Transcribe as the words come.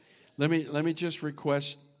Let me just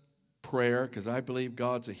request prayer, because I believe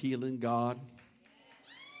God's a healing God.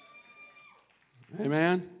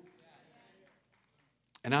 Amen?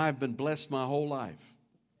 And I've been blessed my whole life.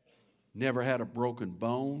 Never had a broken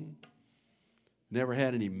bone. Never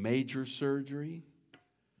had any major surgery.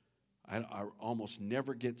 I almost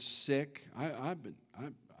never get sick. I've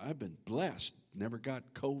been blessed. Never got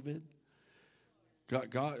COVID.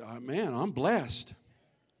 Man, I'm blessed.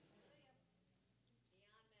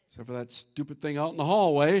 Except for that stupid thing out in the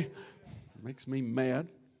hallway. It makes me mad.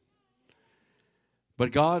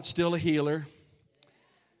 But God's still a healer.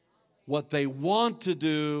 What they want to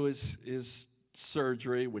do is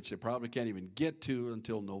surgery, which they probably can't even get to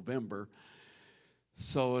until November.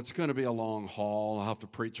 So it's going to be a long haul. I'll have to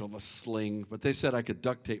preach with a sling. But they said I could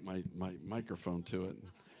duct tape my microphone to it.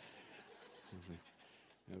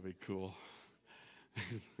 That'd be cool.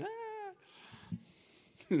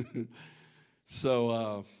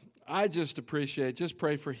 So I just appreciate, just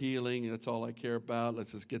pray for healing. That's all I care about.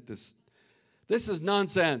 Let's just get this. This is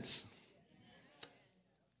nonsense.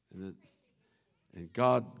 And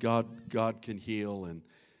God can heal,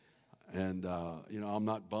 and I'm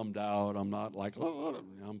not bummed out. I'm not like, oh,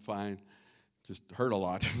 I'm fine. Just hurt a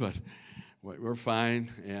lot, but we're fine.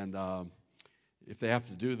 And if they have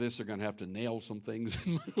to do this, they're going to have to nail some things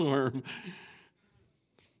in my arm.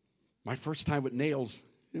 My first time with nails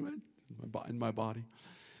in my body.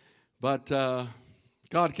 But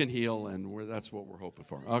God can heal, and that's what we're hoping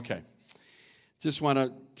for. Okay. Just want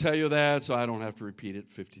to tell you that so I don't have to repeat it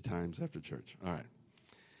 50 times after church. All right.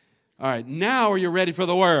 All right. Now are you ready for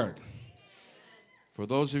the word? For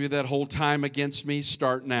those of you that hold time against me,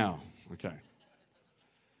 start now. Okay.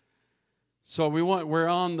 So we're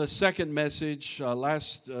on the second message.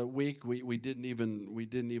 Last week we didn't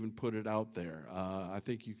even put it out there. I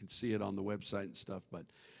think you can see it on the website and stuff, but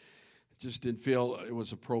just didn't feel it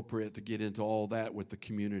was appropriate to get into all that with the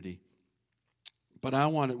community. But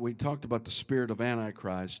we talked about the spirit of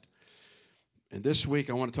Antichrist. And this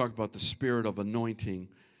week I want to talk about the spirit of anointing.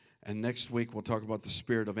 And next week we'll talk about the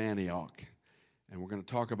spirit of Antioch. And we're going to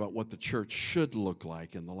talk about what the church should look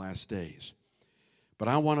like in the last days. But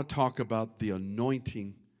I want to talk about the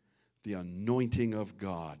anointing of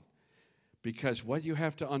God. Because what you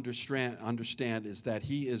have to understand is that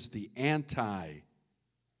he is the Antichrist.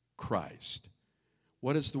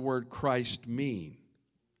 What does the word Christ mean?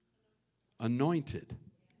 Anointed.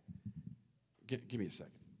 Give me a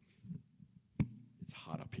second. It's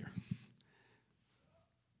hot up here.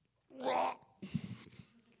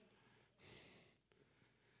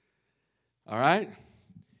 All right?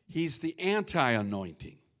 He's the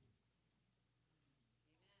anti-anointing.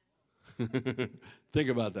 Think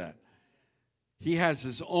about that. He has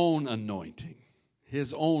his own anointing,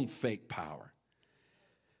 his own fake power.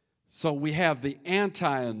 So we have the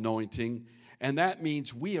anti-anointing, and that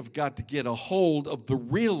means we have got to get a hold of the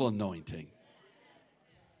real anointing.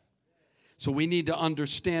 So we need to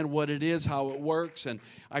understand what it is, how it works, and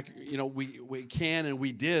we can and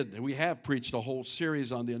we did. We have preached a whole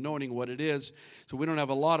series on the anointing, what it is. So we don't have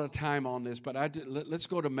a lot of time on this, but let's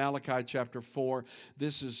go to Malachi chapter 4.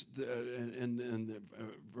 This is in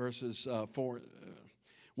verses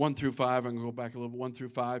 1 through 5. I'm going to go back a little bit, 1 through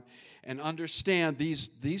 5. And understand these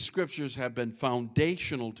scriptures have been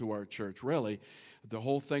foundational to our church, really. The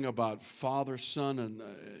whole thing about Father, Son, and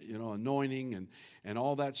anointing and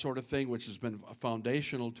all that sort of thing, which has been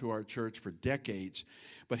foundational to our church for decades.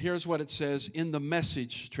 But here's what it says in the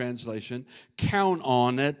Message translation: count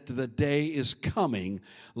on it, the day is coming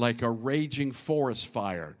like a raging forest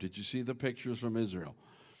fire. Did you see the pictures from Israel?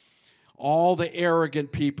 All the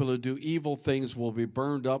arrogant people who do evil things will be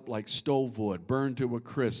burned up like stove wood, burned to a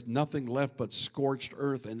crisp, nothing left but scorched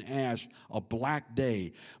earth and ash, a black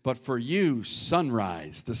day. But for you,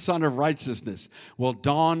 sunrise, the Son of Righteousness, will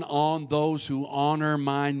dawn on those who honor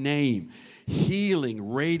my name,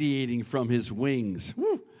 healing radiating from his wings.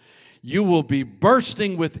 Woo. You will be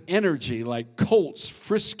bursting with energy like colts,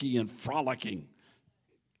 frisky and frolicking.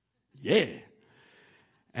 Yeah.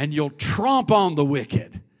 And you'll tromp on the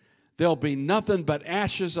wicked. There'll be nothing but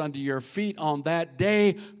ashes under your feet on that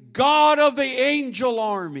day. God of the angel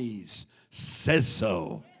armies says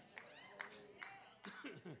so.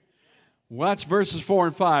 Well, that's verses 4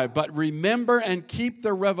 and 5. But remember and keep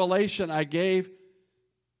the revelation I gave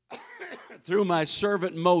through my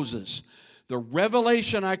servant Moses. The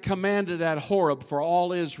revelation I commanded at Horeb for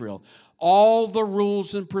all Israel. All the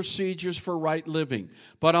rules and procedures for right living.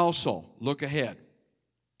 But also, look ahead.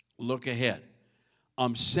 Look ahead.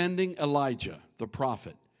 I'm sending Elijah, the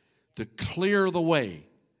prophet, to clear the way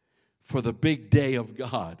for the big day of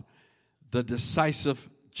God, the decisive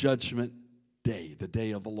judgment day, the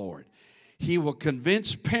day of the Lord. He will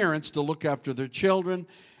convince parents to look after their children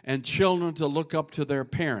and children to look up to their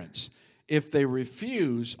parents. If they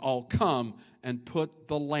refuse, I'll come and put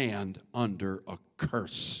the land under a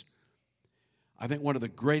curse. I think one of the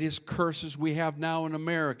greatest curses we have now in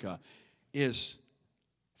America is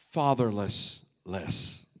fatherlessness.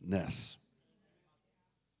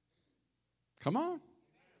 Come on.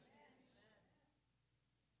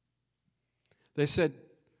 They said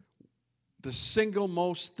the single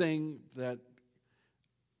most thing that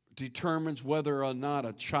determines whether or not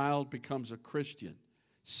a child becomes a Christian,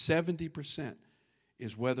 70%,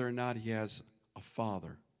 is whether or not he has a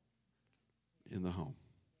father in the home.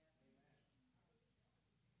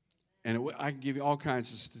 And I can give you all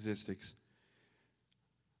kinds of statistics.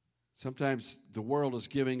 Sometimes the world is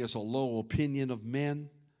giving us a low opinion of men,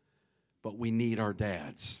 but we need our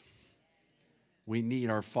dads. We need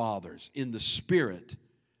our fathers in the spirit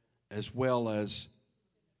as well as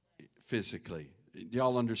physically. Do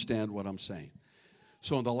y'all understand what I'm saying?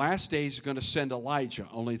 So in the last days, he's going to send Elijah,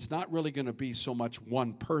 only it's not really going to be so much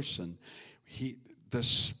one person. The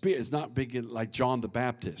spirit is not big like John the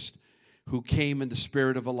Baptist, who came in the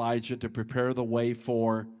spirit of Elijah to prepare the way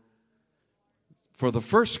for the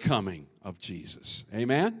first coming of Jesus.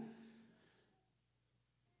 Amen?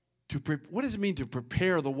 What does it mean to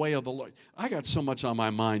prepare the way of the Lord? I got so much on my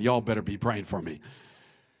mind. Y'all better be praying for me.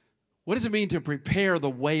 What does it mean to prepare the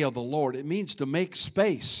way of the Lord? It means to make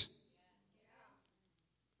space.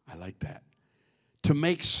 I like that. To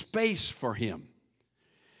make space for him.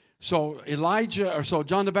 So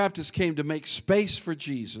John the Baptist came to make space for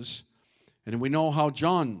Jesus, and we know how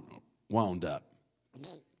John wound up.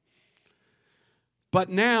 But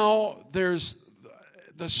now there's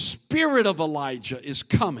the spirit of Elijah is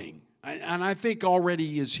coming, and I think already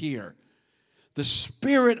he is here. The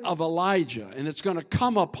spirit of Elijah, and it's going to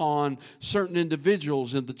come upon certain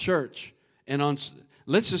individuals in the church and on,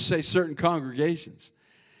 let's just say, certain congregations.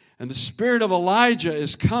 And the spirit of Elijah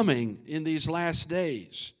is coming in these last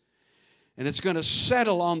days, and it's going to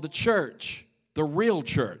settle on the church, the real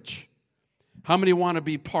church. How many want to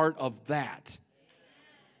be part of that?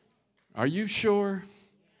 Are you sure?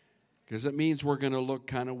 Because it means we're going to look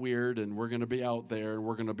kind of weird, and we're going to be out there, and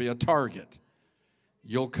we're going to be a target.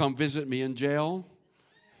 You'll come visit me in jail?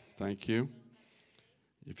 Thank you.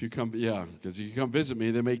 If you come, yeah, because if you come visit me,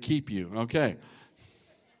 they may keep you. Okay.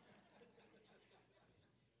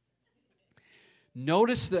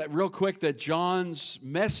 Notice that real quick that John's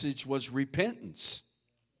message was repentance.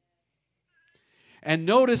 And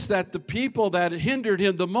notice that the people that hindered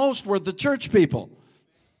him the most were the church people.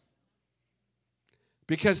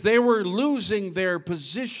 Because they were losing their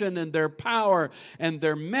position and their power and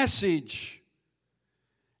their message.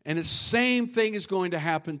 And the same thing is going to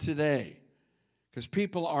happen today. Because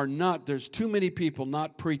people are not, there's too many people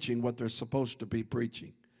not preaching what they're supposed to be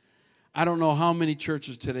preaching. I don't know how many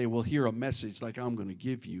churches today will hear a message like I'm going to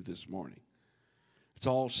give you this morning. It's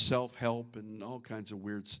all self-help and all kinds of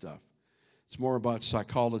weird stuff. It's more about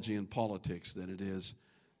psychology and politics than it is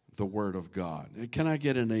the Word of God. Can I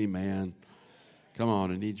get an amen? Come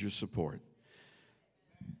on, I need your support.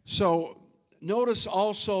 So notice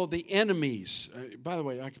also the enemies. By the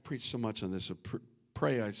way, I could preach so much on this, so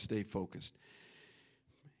pray I stay focused.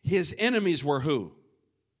 His enemies were who?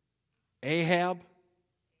 Ahab,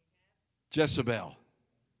 Jezebel,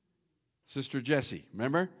 Sister Jessie,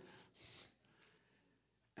 remember?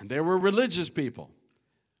 And they were religious people,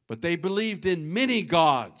 but they believed in many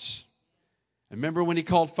gods. And remember when he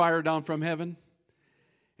called fire down from heaven?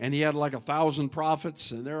 And he had like 1,000 prophets,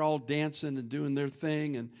 and they're all dancing and doing their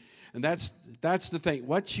thing. And that's the thing.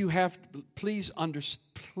 What you have, please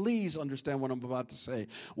understand what I'm about to say.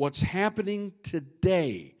 What's happening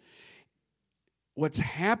today, what's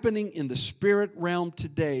happening in the spirit realm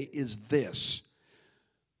today is this.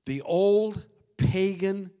 The old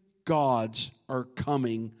pagan gods are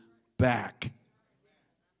coming back.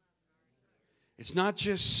 It's not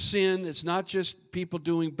just sin. It's not just people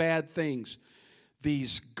doing bad things.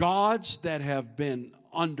 These gods that have been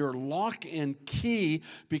under lock and key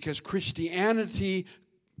because Christianity,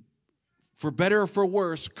 for better or for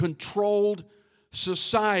worse, controlled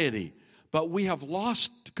society. But we have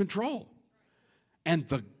lost control. And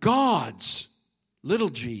the gods, little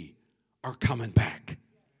g, are coming back.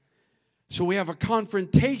 So we have a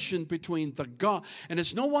confrontation between the God. And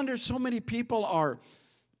it's no wonder so many people are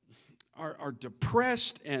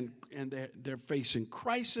depressed and they're facing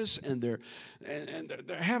crisis and they're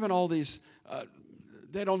having all these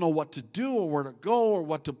they don't know what to do or where to go or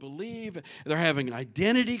what to believe. They're having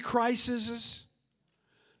identity crises.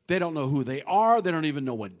 They don't know who they are. They don't even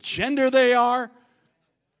know what gender they are.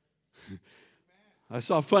 I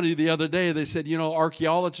saw funny the other day, they said,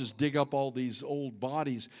 archaeologists dig up all these old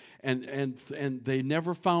bodies, and they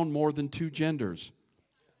never found more than 2 genders.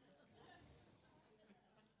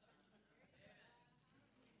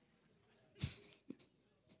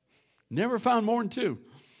 Never found more than 2.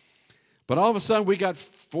 But all of a sudden, we got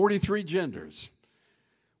 43 genders.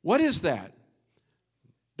 What is that?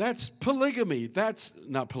 That's polygamy. That's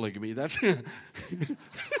not polygamy. That's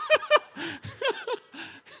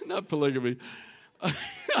not polygamy.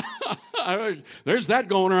 There's that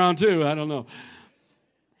going around too. I don't know.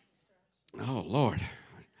 Oh, Lord.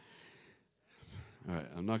 All right,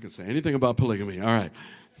 I'm not going to say anything about polygamy. All right.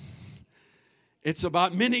 It's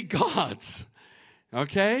about many gods,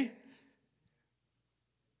 okay?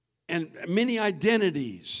 And many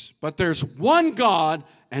identities. But there's one God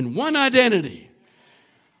and one identity.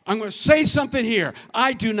 I'm going to say something here.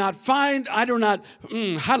 Hallelujah.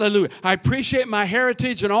 I appreciate my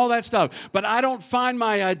heritage and all that stuff, but I don't find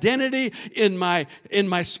my identity in my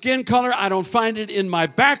skin color. I don't find it in my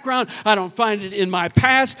background. I don't find it in my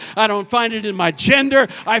past. I don't find it in my gender.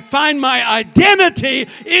 I find my identity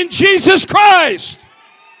in Jesus Christ.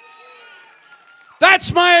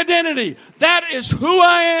 That's my identity. That is who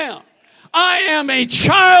I am. I am a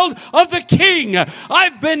child of the King.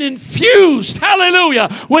 I've been infused, hallelujah,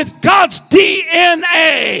 with God's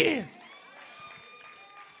DNA.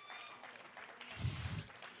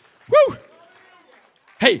 Woo!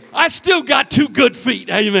 Hey, I still got 2 good feet,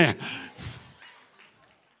 amen.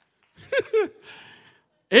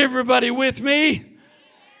 Everybody with me?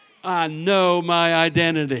 I know my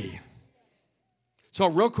identity. So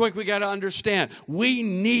real quick, we got to understand, we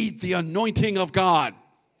need the anointing of God.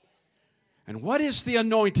 And what is the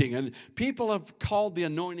anointing? And people have called the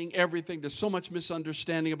anointing everything. There's so much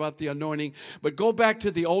misunderstanding about the anointing. But go back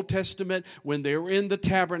to the Old Testament. When they were in the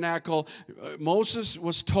tabernacle, Moses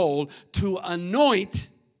was told to anoint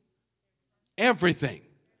everything.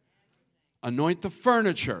 Anoint the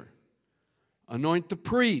furniture. Anoint the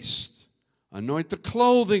priest. Anoint the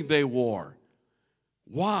clothing they wore.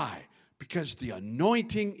 Why? Because the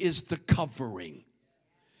anointing is the covering.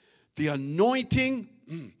 The anointing...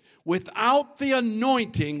 Without the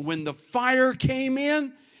anointing, when the fire came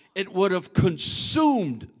in, it would have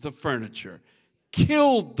consumed the furniture,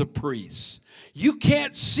 killed the priests. You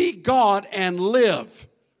can't see God and live.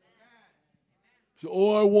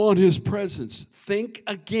 So, I want His presence. Think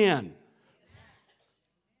again.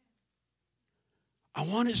 I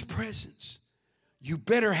want His presence. You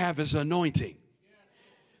better have His anointing.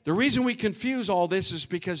 The reason we confuse all this is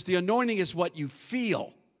because the anointing is what you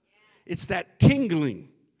feel. It's that tingling.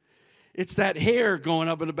 It's that hair going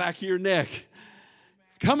up in the back of your neck.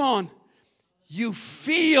 Come on. You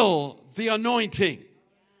feel the anointing.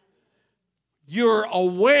 You're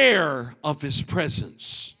aware of His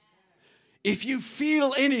presence. If you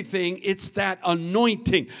feel anything, it's that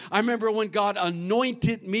anointing. I remember when God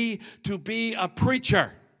anointed me to be a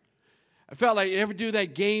preacher. I felt like, you ever do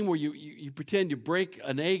that game where you pretend you break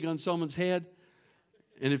an egg on someone's head?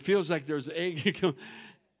 And it feels like there's an egg.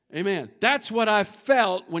 Amen. That's what I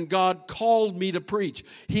felt when God called me to preach.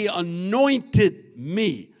 He anointed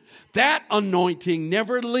me. That anointing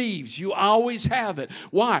never leaves. You always have it.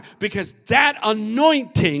 Why? Because that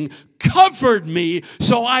anointing covered me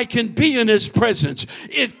so I can be in His presence.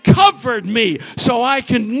 It covered me so I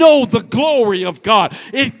can know the glory of God.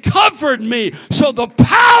 It covered me so the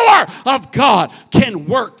power of God can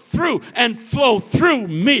work through and flow through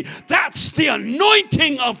me. That's the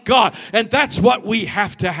anointing of God, and that's what we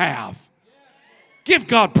have to have. Give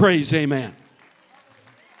God praise, amen.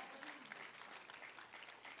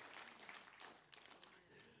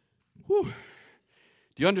 Whew.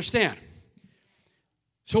 Do you understand?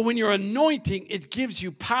 So when you're anointing, it gives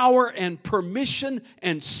you power and permission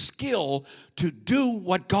and skill to do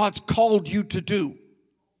what God's called you to do.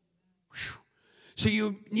 Whew. So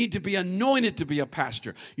you need to be anointed to be a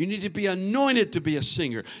pastor. You need to be anointed to be a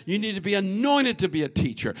singer. You need to be anointed to be a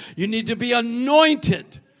teacher. You need to be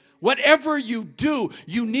anointed. Whatever you do,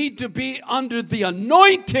 you need to be under the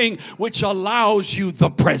anointing which allows you the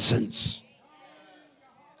presence.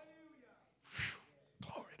 Whew.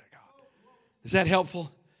 Glory to God. Is that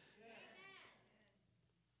helpful?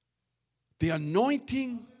 The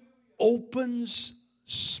anointing opens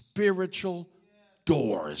spiritual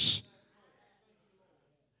doors.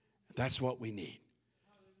 That's what we need.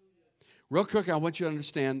 Real quick, I want you to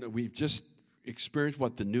understand that we've just experienced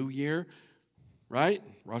the new year, right?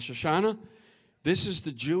 Rosh Hashanah. This is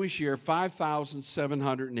the Jewish year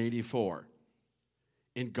 5784.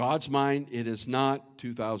 In God's mind, it is not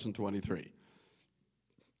 2023.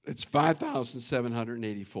 It's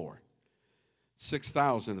 5784.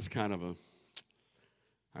 6,000 is kind of a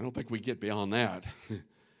I don't think we get beyond that,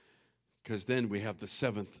 because then we have the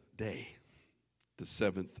seventh day, the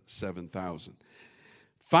seventh 7,000.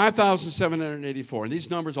 5,784. And these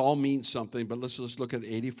numbers all mean something, but let's look at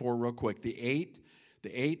 84 real quick. The eight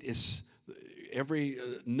is, every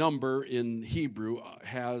number in Hebrew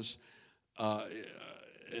has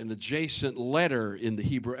an adjacent letter in the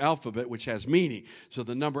Hebrew alphabet, which has meaning. So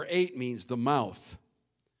the number 8 means the mouth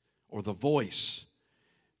or the voice,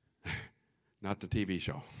 not the TV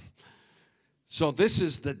show. So this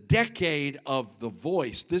is the decade of the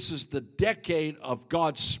voice. This is the decade of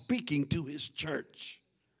God speaking to his church.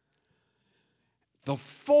 The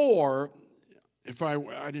 4, if I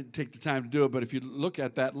didn't take the time to do it, but if you look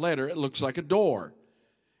at that letter, it looks like a door.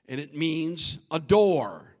 And it means a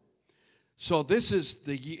door. So this is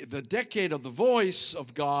the decade of the voice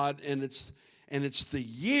of God, and it's the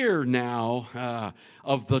year now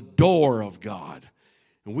of the door of God.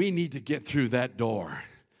 And we need to get through that door.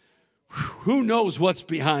 Who knows what's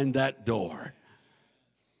behind that door?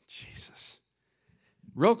 Jesus.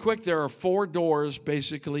 Real quick, there are 4 doors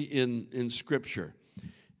basically in Scripture,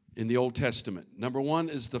 in the Old Testament. Number 1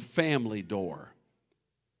 is the family door.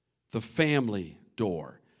 The family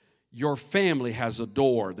door. Your family has a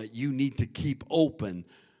door that you need to keep open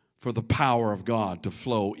for the power of God to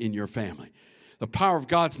flow in your family. The power of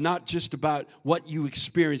God's not just about what you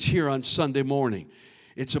experience here on Sunday morning.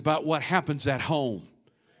 It's about what happens at home.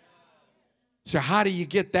 So how do you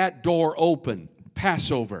get that door open?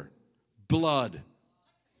 Passover, blood.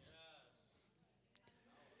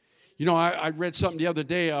 You know, I read something the other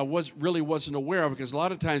day I really wasn't aware of, because a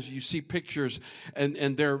lot of times you see pictures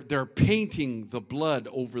and they're painting the blood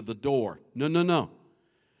over the door. No.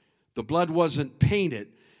 The blood wasn't painted.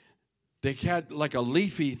 They had like a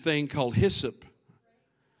leafy thing called hyssop.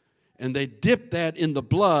 And they dipped that in the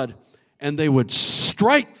blood and they would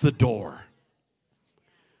strike the door.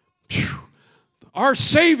 Whew. Our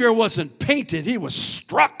Savior wasn't painted, he was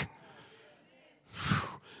struck.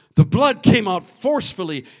 The blood came out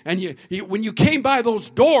forcefully, and when you came by those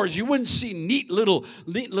doors, you wouldn't see neat little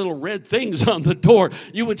red things on the door.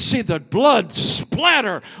 You would see the blood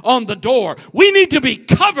splatter on the door. We need to be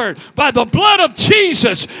covered by the blood of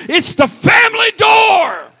Jesus. It's the family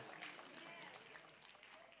door.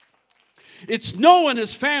 It's Noah and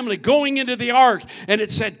his family going into the ark, and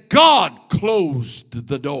it said God closed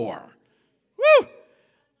the door. Woo!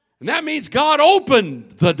 And that means God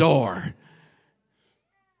opened the door.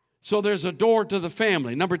 So there's a door to the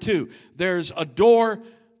family. Number 2, there's a door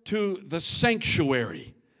to the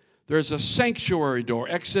sanctuary. There's a sanctuary door.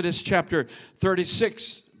 Exodus chapter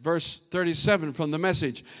 36, verse 37 from the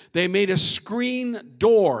Message. They made a screen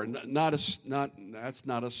door. That's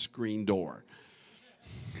not a screen door.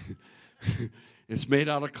 It's made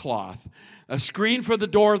out of cloth. A screen for the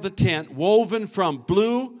door of the tent, woven from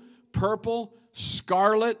blue, purple,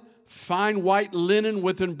 scarlet, fine white linen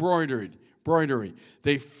with embroidery.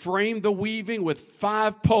 They framed the weaving with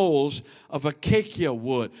 5 poles of acacia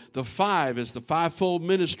wood. The 5 is the fivefold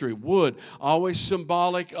ministry. Wood, always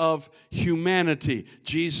symbolic of humanity.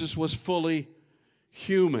 Jesus was fully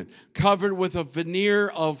human. Covered with a veneer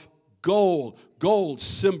of gold. Gold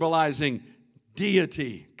symbolizing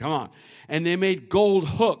deity. Come on. And they made gold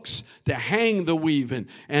hooks to hang the weaving,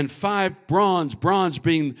 and 5 bronze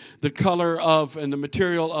being the color of and the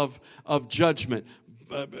material of judgment.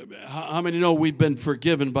 How many know we've been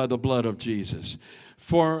forgiven by the blood of Jesus?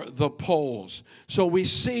 For the poles. So we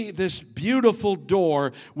see this beautiful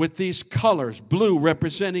door with these colors. Blue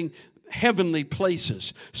representing heavenly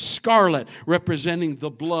places. Scarlet representing the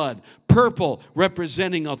blood. Purple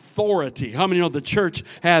representing authority. How many know the church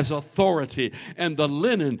has authority? And the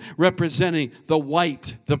linen representing the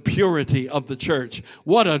white, the purity of the church.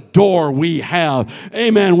 What a door we have.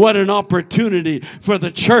 Amen. What an opportunity for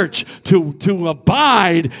the church to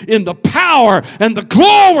abide in the power and the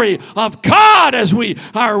glory of God as we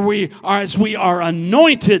are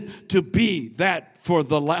anointed to be that for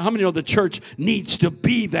the how many know the church needs to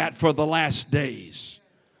be that for the last days?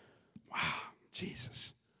 Wow,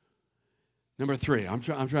 Jesus. Number 3, I'm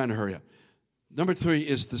trying to hurry up. Number 3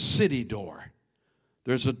 is the city door.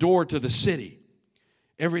 There's a door to the city.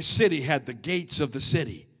 Every city had the gates of the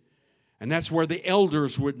city. And that's where the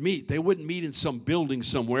elders would meet. They wouldn't meet in some building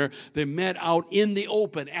somewhere. They met out in the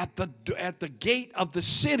open at the gate of the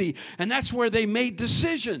city. And that's where they made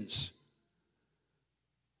decisions.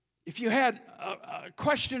 If you had a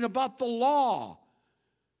question about the law,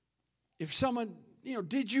 if someone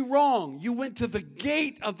did you wrong, you went to the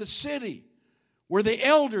gate of the city where the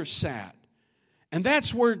elders sat. And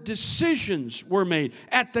that's where decisions were made,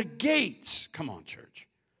 at the gates. Come on, church.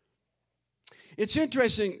 It's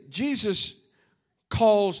interesting, Jesus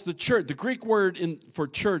calls the church, the Greek word for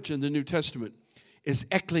church in the New Testament is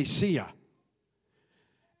ekklesia.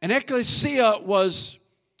 And ekklesia was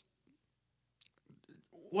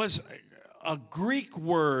a Greek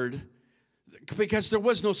word because there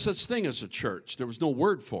was no such thing as a church. There was no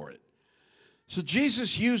word for it. So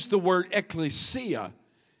Jesus used the word ekklesia,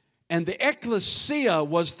 and the ekklesia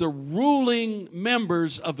was the ruling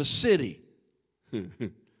members of a city.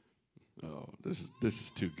 Oh, this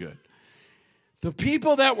is too good. The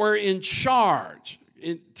people that were in charge,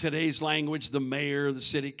 in today's language, the mayor, the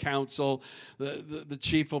city council, the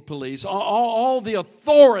chief of police, all the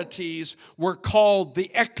authorities were called the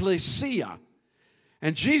ekklesia.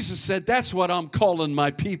 And Jesus said, that's what I'm calling my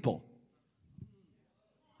people.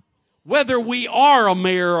 Whether we are a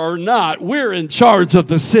mayor or not, we're in charge of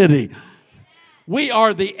the city. We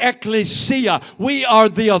are the ekklesia. We are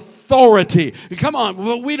the authority. Come on,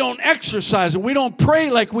 well, we don't exercise it. We don't pray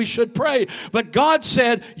like we should pray. But God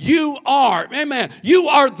said, you are, amen, you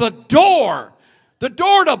are the door. The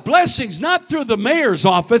door to blessings, not through the mayor's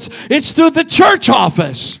office. It's through the church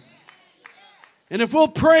office. And if we'll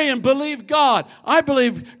pray and believe God, I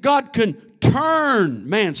believe God can turn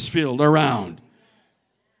Mansfield around.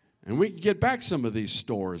 And we can get back some of these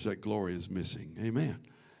stores that Gloria is missing. Amen.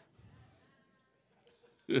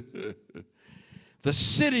 The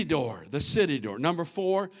city door. Number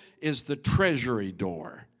 4 is the treasury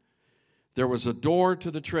door. There was a door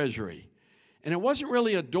to the treasury. And it wasn't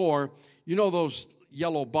really a door. You know those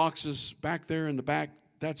yellow boxes back there in the back?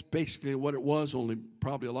 That's basically what it was, only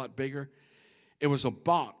probably a lot bigger. It was a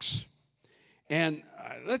box. And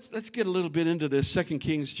let's get a little bit into this. 2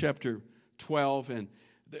 Kings chapter 12. And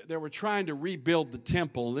they were trying to rebuild the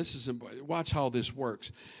temple. And watch how this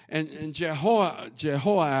works. And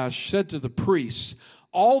Jehoash said to the priests,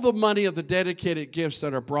 all the money of the dedicated gifts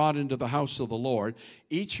that are brought into the house of the Lord,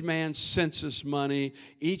 each man's census money,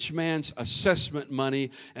 each man's assessment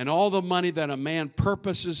money, and all the money that a man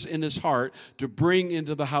purposes in his heart to bring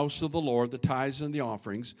into the house of the Lord, the tithes and the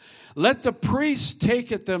offerings, let the priests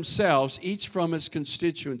take it themselves, each from his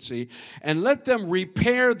constituency, and let them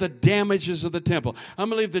repair the damages of the temple. I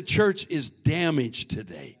believe the church is damaged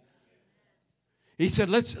today. He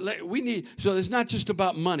said, so it's not just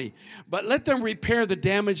about money, but let them repair the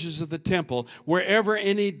damages of the temple wherever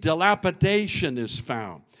any dilapidation is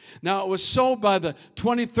found. Now, it was so by the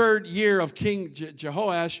 23rd year of King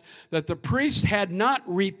Jehoash that the priests had not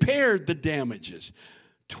repaired the damages.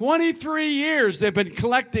 23 years they've been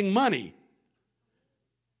collecting money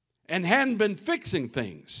and hadn't been fixing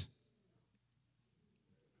things.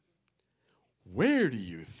 Where do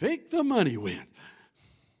you think the money went?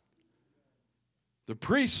 The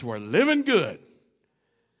priests were living good,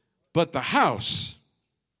 but the house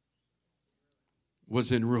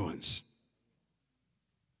was in ruins.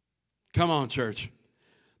 Come on, church.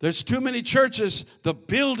 There's too many churches. The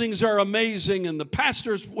buildings are amazing and the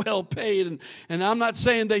pastor's well paid. And I'm not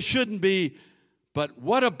saying they shouldn't be, but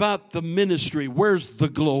what about the ministry? Where's the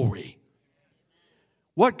glory?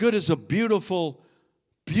 What good is a beautiful,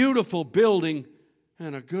 beautiful building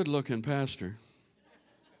and a good-looking pastor?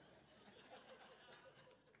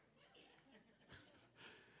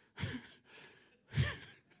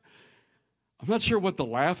 I'm not sure what the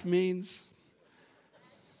laugh means.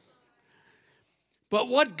 But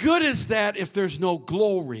what good is that if there's no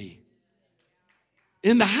glory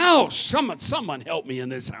in the house? Someone help me in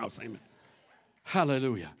this house. Amen.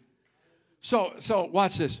 Hallelujah. So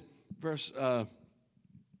watch this. Verse.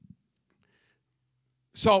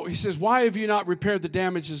 So he says, why have you not repaired the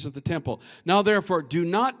damages of the temple? Now, therefore, do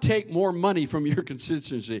not take more money from your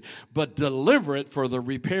constituency, but deliver it for the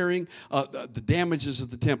repairing the damages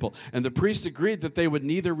of the temple. And the priest agreed that they would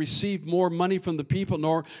neither receive more money from the people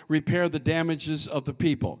nor repair the damages of the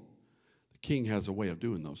people. The king has a way of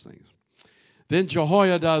doing those things. Then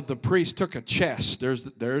Jehoiada the priest took a chest,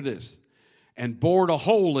 there it is, and bored a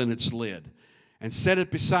hole in its lid, and set it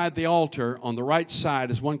beside the altar on the right side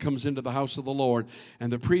as one comes into the house of the Lord.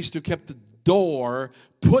 And the priest who kept the door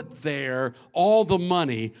put there all the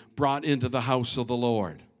money brought into the house of the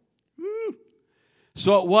Lord. Woo.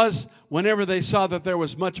 So it was whenever they saw that there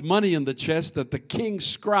was much money in the chest that the king's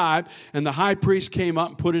scribe and the high priest came up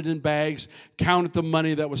and put it in bags, counted the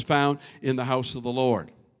money that was found in the house of the Lord.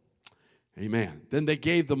 Amen. Then they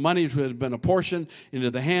gave the money that had been apportioned into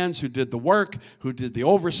the hands who did the work, who did the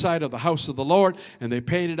oversight of the house of the Lord, and they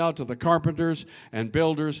paid it out to the carpenters and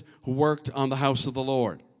builders who worked on the house of the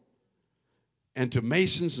Lord, and to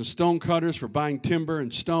masons and stone cutters for buying timber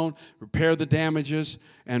and stone, repair the damages,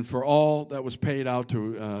 and for all that was paid out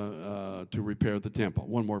to repair the temple.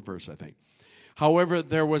 One more verse, I think. However,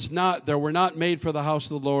 there were not made for the house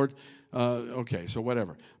of the Lord Okay, so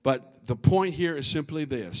whatever. But the point here is simply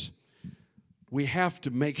this. We have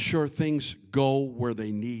to make sure things go where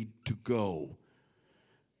they need to go.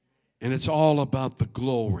 And it's all about the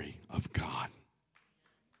glory of God.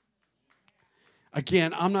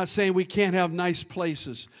 Again, I'm not saying we can't have nice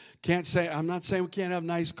places. I'm not saying we can't have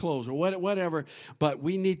nice clothes or whatever, but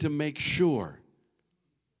we need to make sure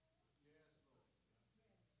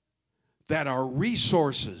that our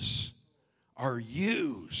resources are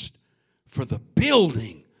used for the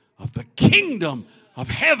building of the kingdom of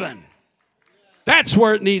heaven. That's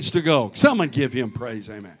where it needs to go. Someone give him praise.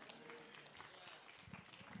 Amen.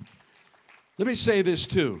 Let me say this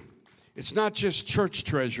too. It's not just church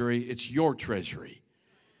treasury, it's your treasury.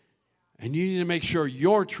 And you need to make sure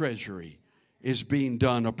your treasury is being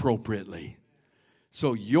done appropriately.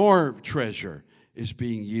 So your treasure is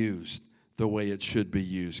being used the way it should be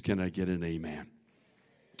used. Can I get an amen?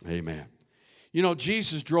 Amen. You know,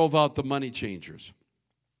 Jesus drove out the money changers.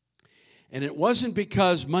 And it wasn't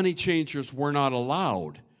because money changers were not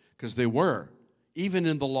allowed, because they were, even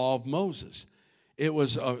in the law of Moses. It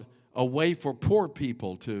was a way for poor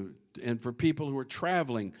people and for people who are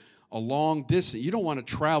traveling a long distance. You don't want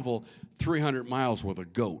to travel 300 miles with a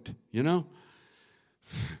goat, you know?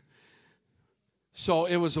 So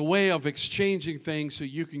it was a way of exchanging things so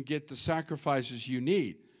you can get the sacrifices you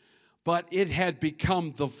need. But it had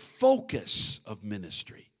become the focus of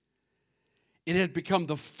ministry. It had become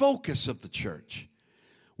the focus of the church.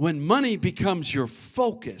 When money becomes your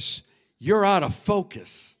focus, you're out of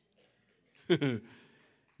focus.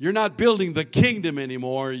 You're not building the kingdom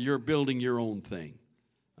anymore. You're building your own thing.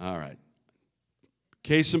 All right.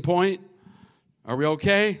 Case in point, are we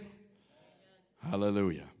okay?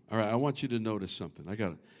 Hallelujah. All right, I want you to notice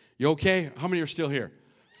something. You okay? How many are still here?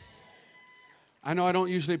 I know I don't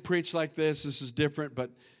usually preach like this. This is different, but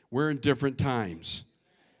we're in different times.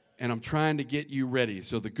 And I'm trying to get you ready.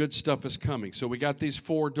 So the good stuff is coming. So we got these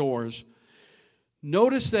 4 doors.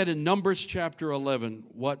 Notice that in Numbers chapter 11,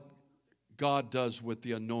 what God does with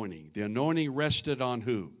the anointing. The anointing rested on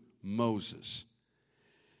who? Moses.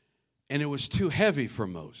 And it was too heavy for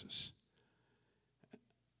Moses.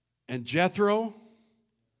 And Jethro,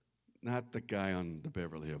 not the guy on the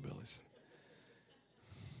Beverly Hillbillies,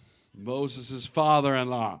 Moses'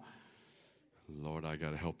 father-in-law. Lord, I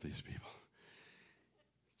got to help these people.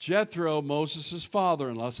 Jethro, Moses'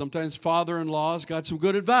 father-in-law, sometimes father-in-law's got some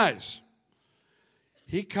good advice.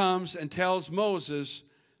 He comes and tells Moses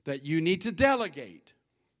that you need to delegate.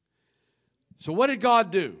 So what did God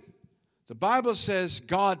do? The Bible says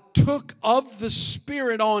God took of the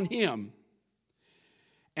Spirit on him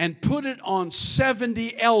and put it on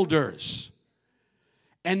 70 elders.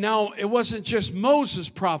 And now it wasn't just Moses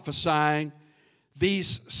prophesying.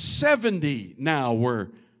 These 70 now were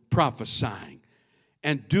prophesying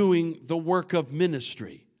and doing the work of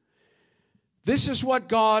ministry. This is what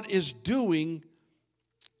God is doing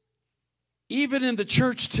even in the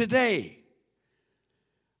church today.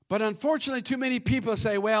 But unfortunately, too many people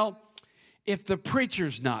say, well, if the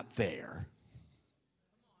preacher's not there,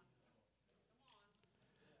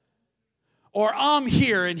 or I'm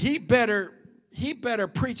here and he better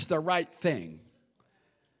preach the right thing,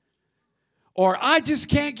 or I just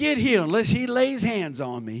can't get healed unless he lays hands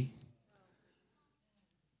on me.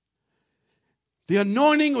 The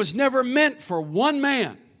anointing was never meant for one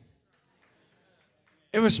man.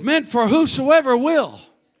 It was meant for whosoever will.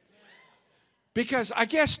 Because I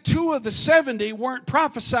guess 2 of the 70 weren't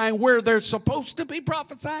prophesying where they're supposed to be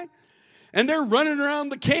prophesying. And they're running around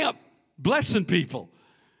the camp blessing people,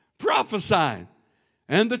 prophesying.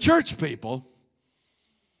 And the church people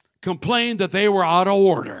complained that they were out of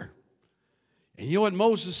order. And you know what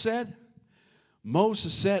Moses said?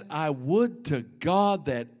 Moses said, I would to God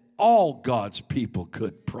that all God's people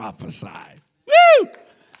could prophesy. Woo!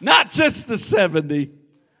 Not just the 70.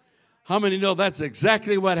 How many know that's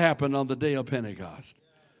exactly what happened on the day of Pentecost?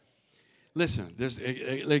 Listen,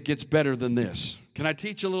 it gets better than this. Can I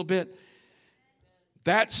teach a little bit?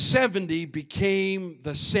 That 70 became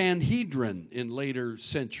the Sanhedrin in later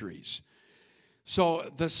centuries.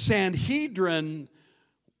 So the Sanhedrin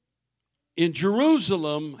in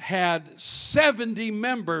Jerusalem had 70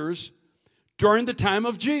 members during the time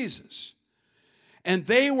of Jesus. And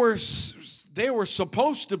they were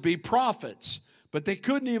supposed to be prophets, but they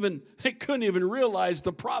couldn't even realize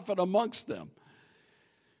the prophet amongst them.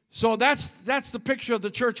 So that's the picture of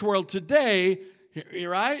the church world today,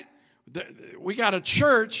 right? We got a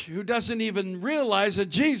church who doesn't even realize that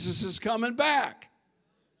Jesus is coming back.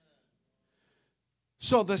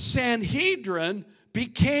 So the Sanhedrin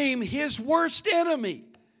became his worst enemy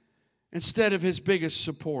instead of his biggest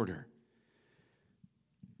supporter.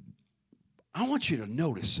 I want you to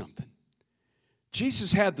notice something.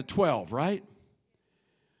 Jesus had the 12, right?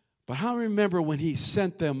 But how remember when he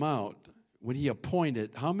sent them out, when he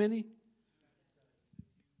appointed, how many?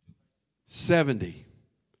 70.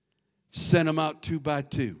 Sent them out 2 by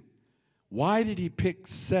 2. Why did he pick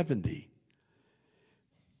 70?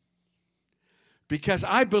 Because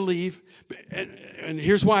I believe, and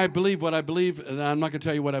here's why I believe what I believe, and I'm not going to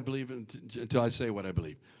tell you what I believe until I say what I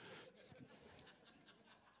believe.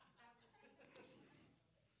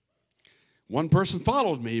 One person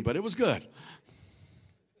followed me, but it was good.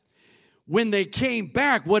 When they came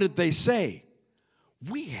back, what did they say?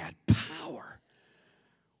 We had power.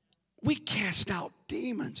 We cast out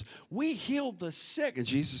demons. We healed the sick. And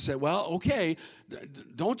Jesus said, well, okay,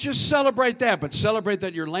 don't just celebrate that, but celebrate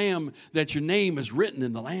that your name is written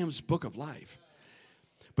in the Lamb's book of life.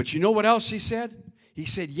 But you know what else he said? He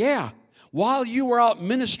said, yeah, while you were out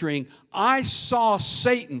ministering, I saw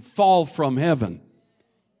Satan fall from heaven.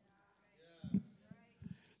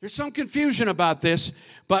 There's some confusion about this,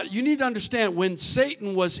 but you need to understand when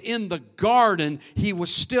Satan was in the garden, he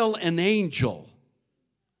was still an angel.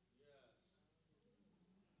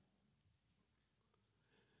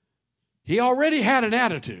 He already had an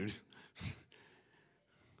attitude,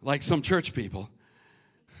 like some church people.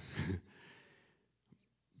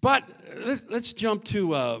 But let's jump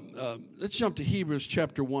to Hebrews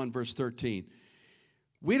chapter 1, verse 13.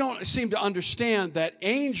 We don't seem to understand that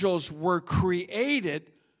angels were created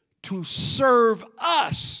to serve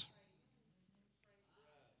us.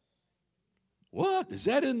 What? Is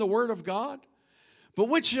that in the Word of God? But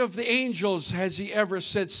which of the angels has he ever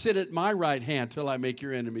said, sit at my right hand till I make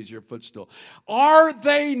your enemies your footstool? Are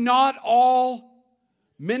they not all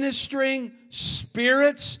ministering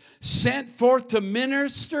spirits sent forth to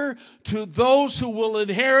minister to those who will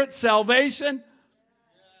inherit salvation?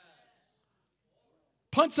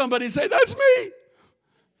 Punch somebody and say, that's me.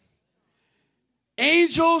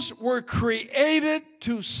 Angels were created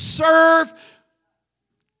to serve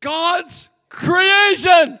God's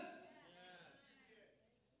creation.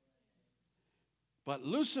 But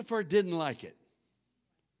Lucifer didn't like it.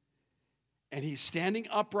 And he's standing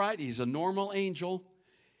upright. He's a normal angel.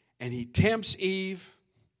 And he tempts Eve.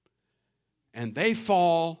 And they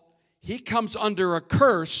fall. He comes under a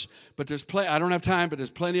curse. But I don't have time, but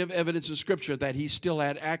there's plenty of evidence in Scripture that he still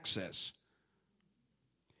had access.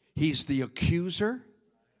 He's the accuser.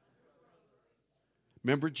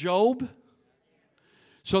 Remember Job?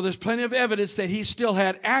 So there's plenty of evidence that he still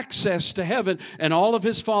had access to heaven and all of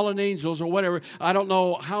his fallen angels or whatever. I don't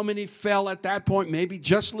know how many fell at that point, maybe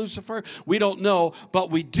just Lucifer. We don't know.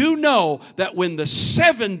 But we do know that when the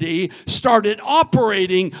 70 started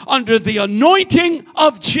operating under the anointing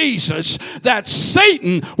of Jesus, that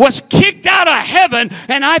Satan was kicked out of heaven.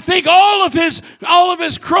 And I think all of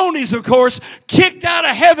his cronies, of course, kicked out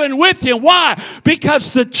of heaven with him. Why?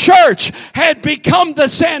 Because the church had become the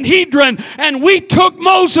Sanhedrin, and we took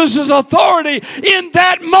Moses' authority in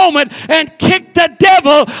that moment and kicked the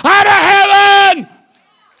devil out of heaven.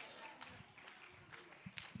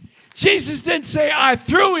 Jesus didn't say, I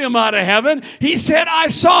threw him out of heaven. He said, I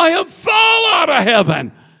saw him fall out of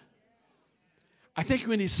heaven. I think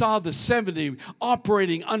when he saw the 70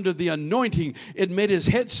 operating under the anointing, it made his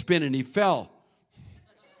head spin and he fell.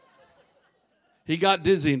 He got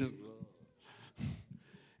dizzy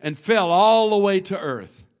and fell all the way to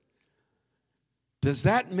earth. Does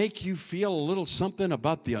that make you feel a little something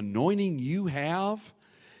about the anointing you have?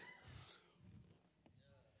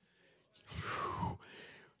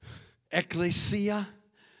 Ecclesia,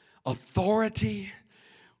 authority.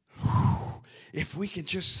 If we can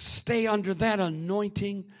just stay under that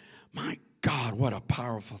anointing, my God, what a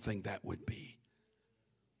powerful thing that would be.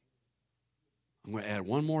 I'm going to add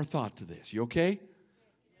one more thought to this. You okay?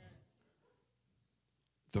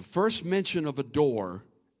 The first mention of a door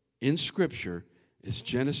in Scripture is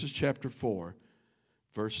Genesis chapter 4,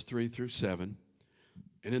 verse 3 through 7.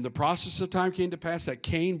 And in the process of time came to pass that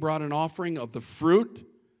Cain brought an offering of the fruit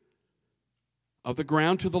of the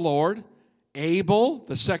ground to the Lord. Abel,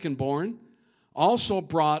 the secondborn, also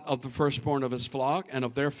brought of the firstborn of his flock and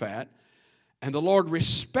of their fat. And the Lord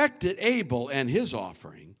respected Abel and his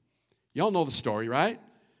offering. Y'all know the story, right?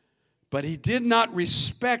 But he did not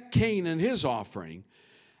respect Cain and his offering.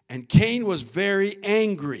 And Cain was very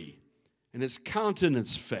angry, and his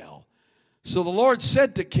countenance fell. So the Lord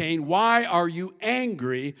said to Cain, why are you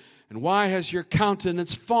angry, and why has your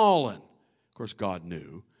countenance fallen? Of course, God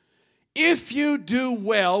knew. If you do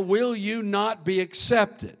well, will you not be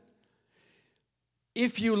accepted?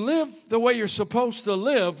 If you live the way you're supposed to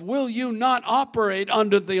live, will you not operate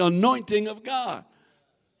under the anointing of God?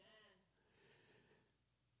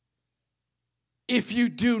 if you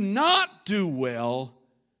do not do well,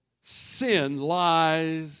 sin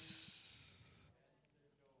lies.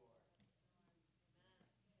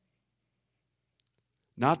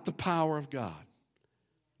 Not the power of God,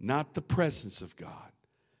 not the presence of God.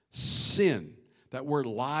 Sin, that word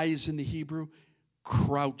lies in the Hebrew,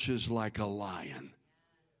 crouches like a lion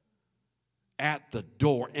at the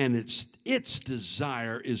door, and its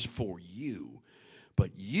desire is for you,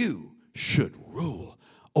 but you should rule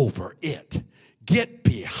over it. Get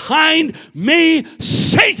behind me,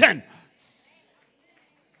 Satan!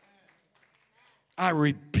 I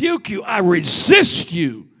rebuke you, I resist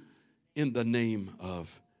you in the name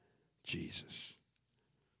of Jesus.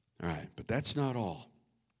 All right, but that's not all.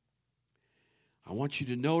 I want you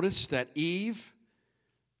to notice that Eve,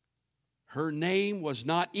 her name was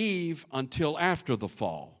not Eve until after the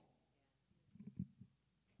fall.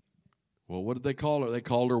 Well, what did they call her? They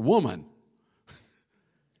called her woman.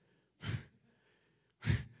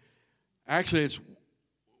 Actually, it's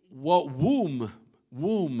womb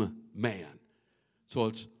man. So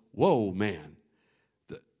it's whoa man.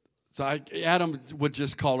 So Adam would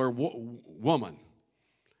just call her woman.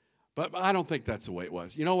 But I don't think that's the way it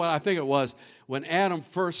was. You know what I think it was? When Adam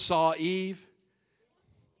first saw Eve,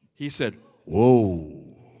 he said,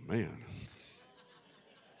 whoa, man.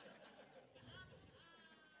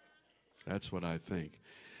 That's what I think.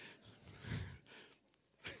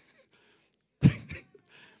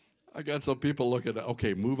 I got some people looking at,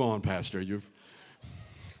 okay, move on, Pastor.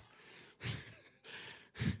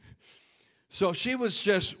 So she was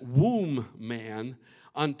just womb man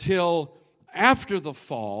until after the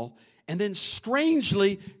fall, and then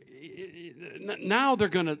strangely, now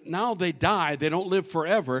they die, they don't live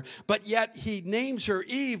forever, but yet he names her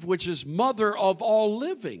Eve, which is mother of all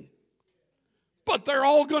living. But they're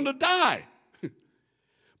all going to die.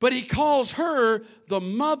 But he calls her the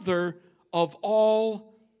mother of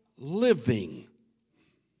all living.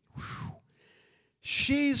 Whew.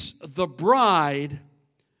 She's the bride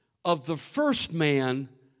of the first man,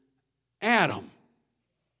 Adam.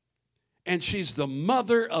 And she's the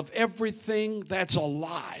mother of everything that's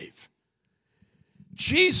alive.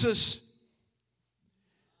 Jesus,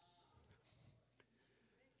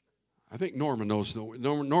 I think Norman knows.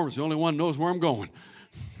 Norman's the only one who knows where I'm going.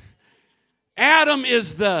 Adam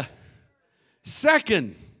is the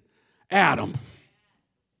second Adam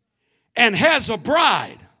and has a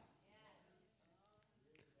bride.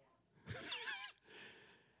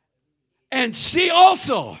 And she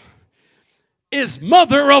also is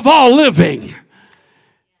mother of all living.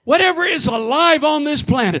 Whatever is alive on this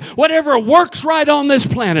planet, whatever works right on this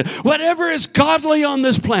planet, whatever is godly on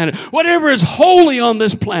this planet, whatever is holy on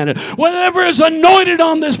this planet, whatever is anointed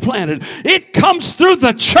on this planet, it comes through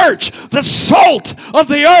the church, the salt of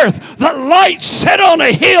the earth, the light set on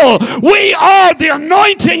a hill. We are the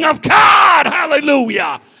anointing of God.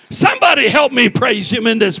 Hallelujah. Somebody help me praise him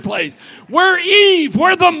in this place. We're Eve.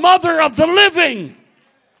 We're the mother of the living.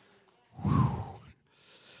 Whew.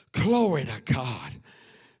 Glory to God.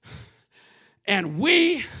 And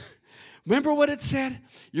we, remember what it said?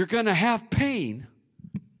 You're going to have pain.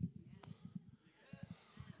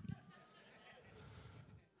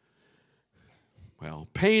 Well,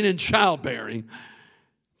 pain in childbearing.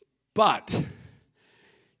 But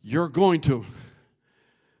you're going to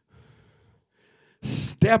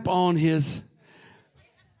step on his.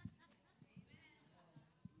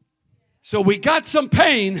 So we got some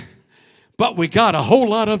pain, but we got a whole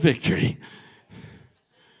lot of victory.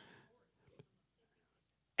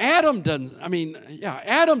 Adam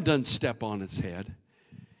doesn't step on its head.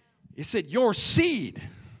 He said, your seed.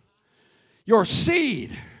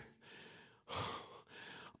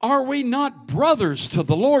 Are we not brothers to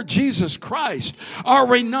the Lord Jesus Christ? Are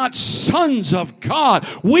we not sons of God?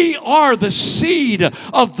 We are the seed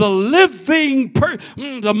of the living,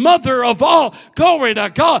 the mother of all. Glory to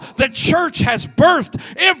God. The church has birthed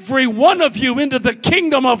every one of you into the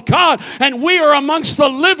kingdom of God, and we are amongst the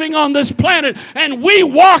living on this planet, and we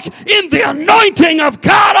walk in the anointing of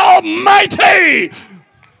God Almighty.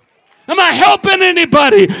 Am I helping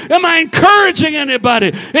anybody? Am I encouraging anybody?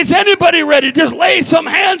 Is anybody ready? Just lay some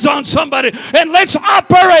hands on somebody and let's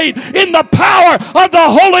operate in the power of the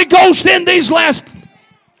Holy Ghost in these last.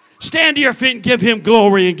 Stand to your feet and give him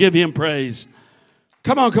glory and give him praise.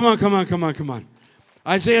 Come on.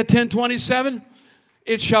 Isaiah 10:27.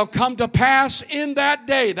 It shall come to pass in that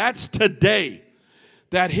day, that's today,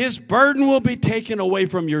 that his burden will be taken away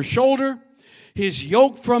from your shoulder, his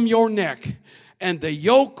yoke from your neck. And the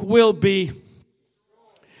yoke will be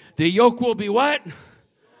what?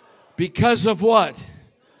 Because of what?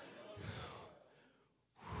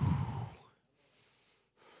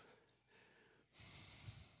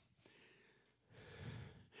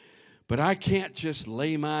 But I can't just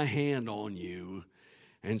lay my hand on you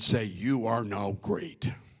and say, you are now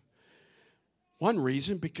great. One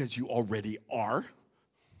reason, because you already are.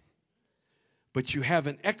 But you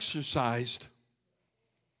haven't exercised.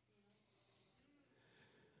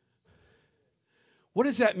 What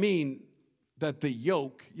does that mean that the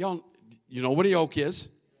yoke, you know what a yoke is?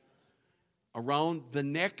 Around the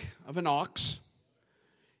neck of an ox.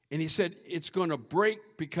 And he said it's going to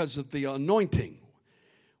break because of the anointing.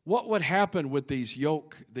 What would happen with these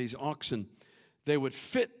oxen? They would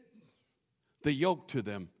fit the yoke to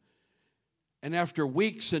them. And after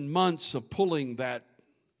weeks and months of pulling that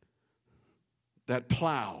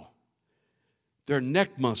plow, their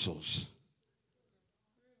neck muscles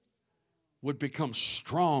would become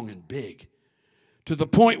strong and big to the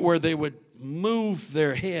point where they would move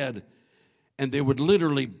their head and they would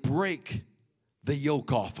literally break the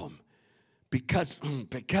yoke off them because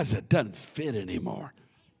it doesn't fit anymore.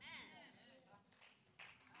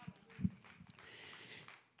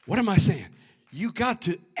 What am I saying? You got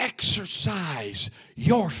to exercise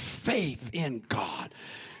your faith in God.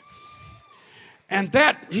 And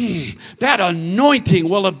that anointing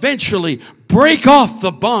will eventually break off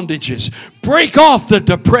the bondages, break off the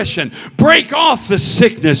depression, break off the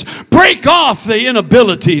sickness, break off the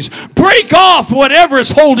inabilities, break off whatever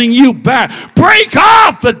is holding you back, break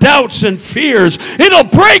off the doubts and fears. It'll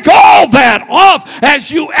break all that off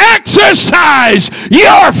as you exercise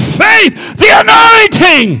your faith. The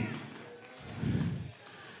anointing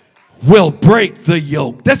will break the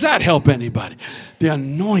yoke. Does that help anybody? The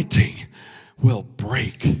anointing will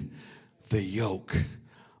break the yoke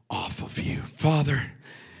off of you. Father,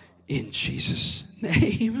 in Jesus'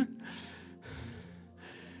 name,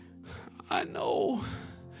 I know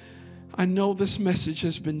this message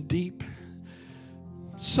has been deep.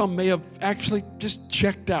 Some may have actually just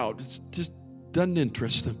checked out. It just doesn't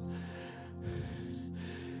interest them.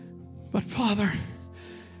 But Father,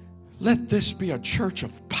 let this be a church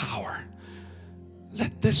of power.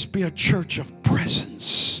 Let this be a church of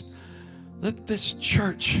presence. Let this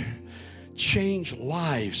church change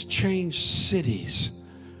lives, change cities,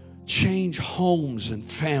 change homes and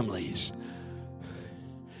families.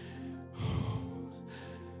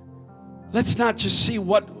 Let's not just see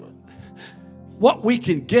what we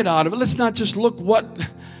can get out of it. Let's not just look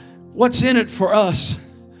what's in it for us.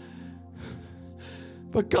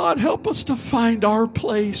 But God, help us to find our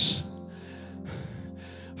place.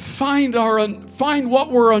 Find what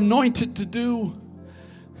we're anointed to do.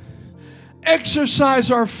 Exercise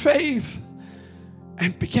our faith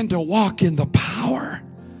and begin to walk in the power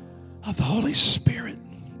of the Holy Spirit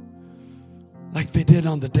like they did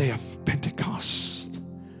on the day of Pentecost.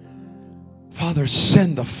 Father,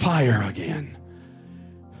 send the fire again.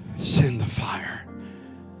 Send the fire.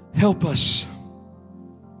 Help us.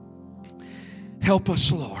 Help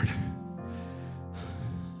us, Lord.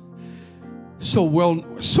 So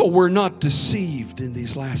we're not deceived in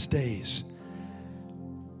these last days.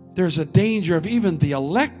 There's a danger of even the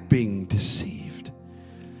elect being deceived.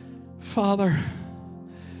 Father,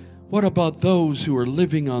 what about those who are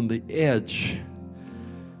living on the edge,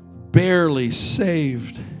 barely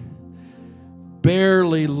saved,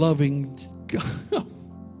 barely loving God?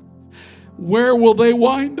 Where will they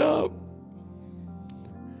wind up?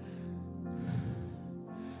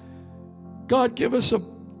 God, give us a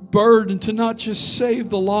burden to not just save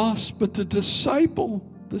the lost, but to disciple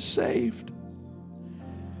the saved.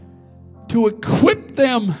 To equip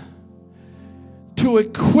them,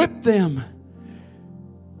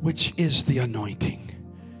 which is the anointing,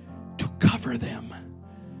 to cover them,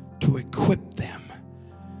 to equip them,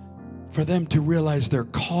 for them to realize their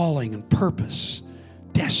calling and purpose,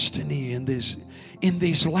 destiny in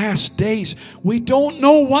these last days. We don't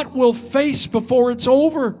know what we'll face before it's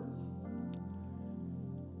over.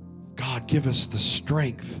 God, give us the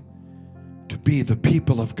strength to be the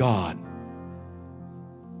people of God.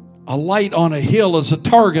 A light on a hill is a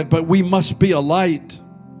target, but we must be a light.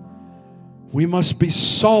 We must be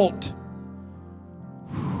salt.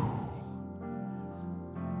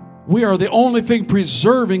 We are the only thing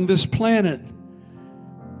preserving this planet.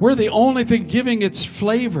 We're the only thing giving its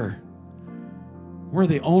flavor. We're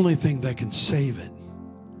the only thing that can save it.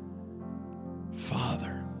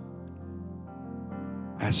 Father,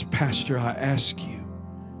 as pastor, I ask you,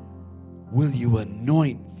 will you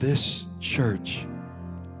anoint this church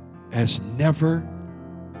as never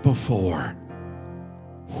before?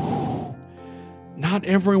 Not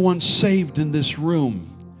everyone saved in this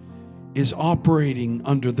room is operating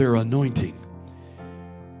under their anointing.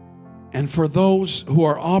 And for those who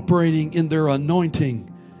are operating in their anointing,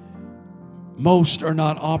 most are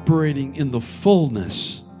not operating in the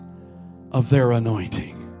fullness of their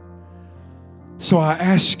anointing. So I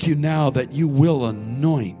ask you now that you will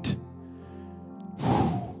anoint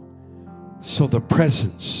so the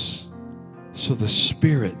presence, so the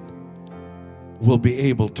Spirit will be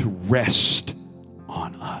able to rest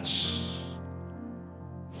on us.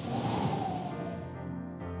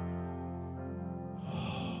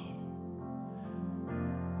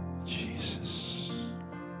 Jesus.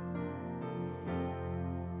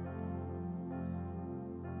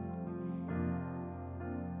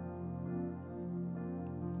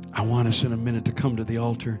 I want us in a minute to come to the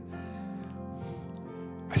altar.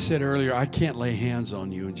 I said earlier, I can't lay hands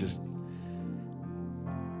on you and just,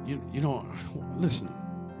 you know, listen,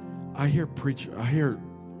 I hear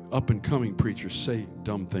up and coming preachers say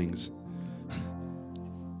dumb things.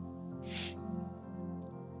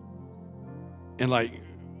 And like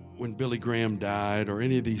when Billy Graham died, or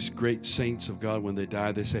any of these great saints of God, when they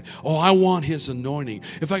die, they say, oh, I want his anointing.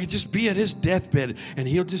 If I could just be at his deathbed and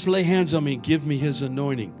he'll just lay hands on me and give me his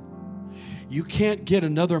anointing. You can't get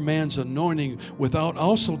another man's anointing without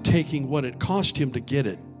also taking what it cost him to get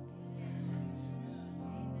it.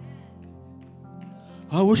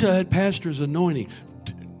 I wish I had pastor's anointing.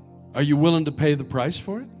 Are you willing to pay the price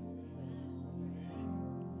for it?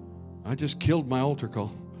 I just killed my altar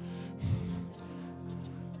call.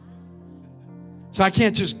 So I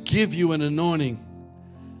can't just give you an anointing,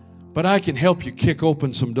 but I can help you kick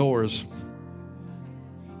open some doors.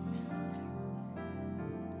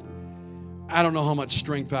 I don't know how much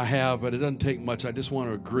strength I have, but it doesn't take much. I just want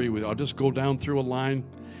to agree with you. I'll just go down through a line,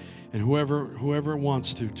 and whoever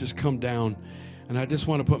wants to, just come down. And I just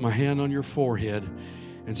want to put my hand on your forehead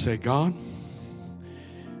and say, God,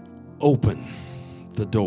 open the door.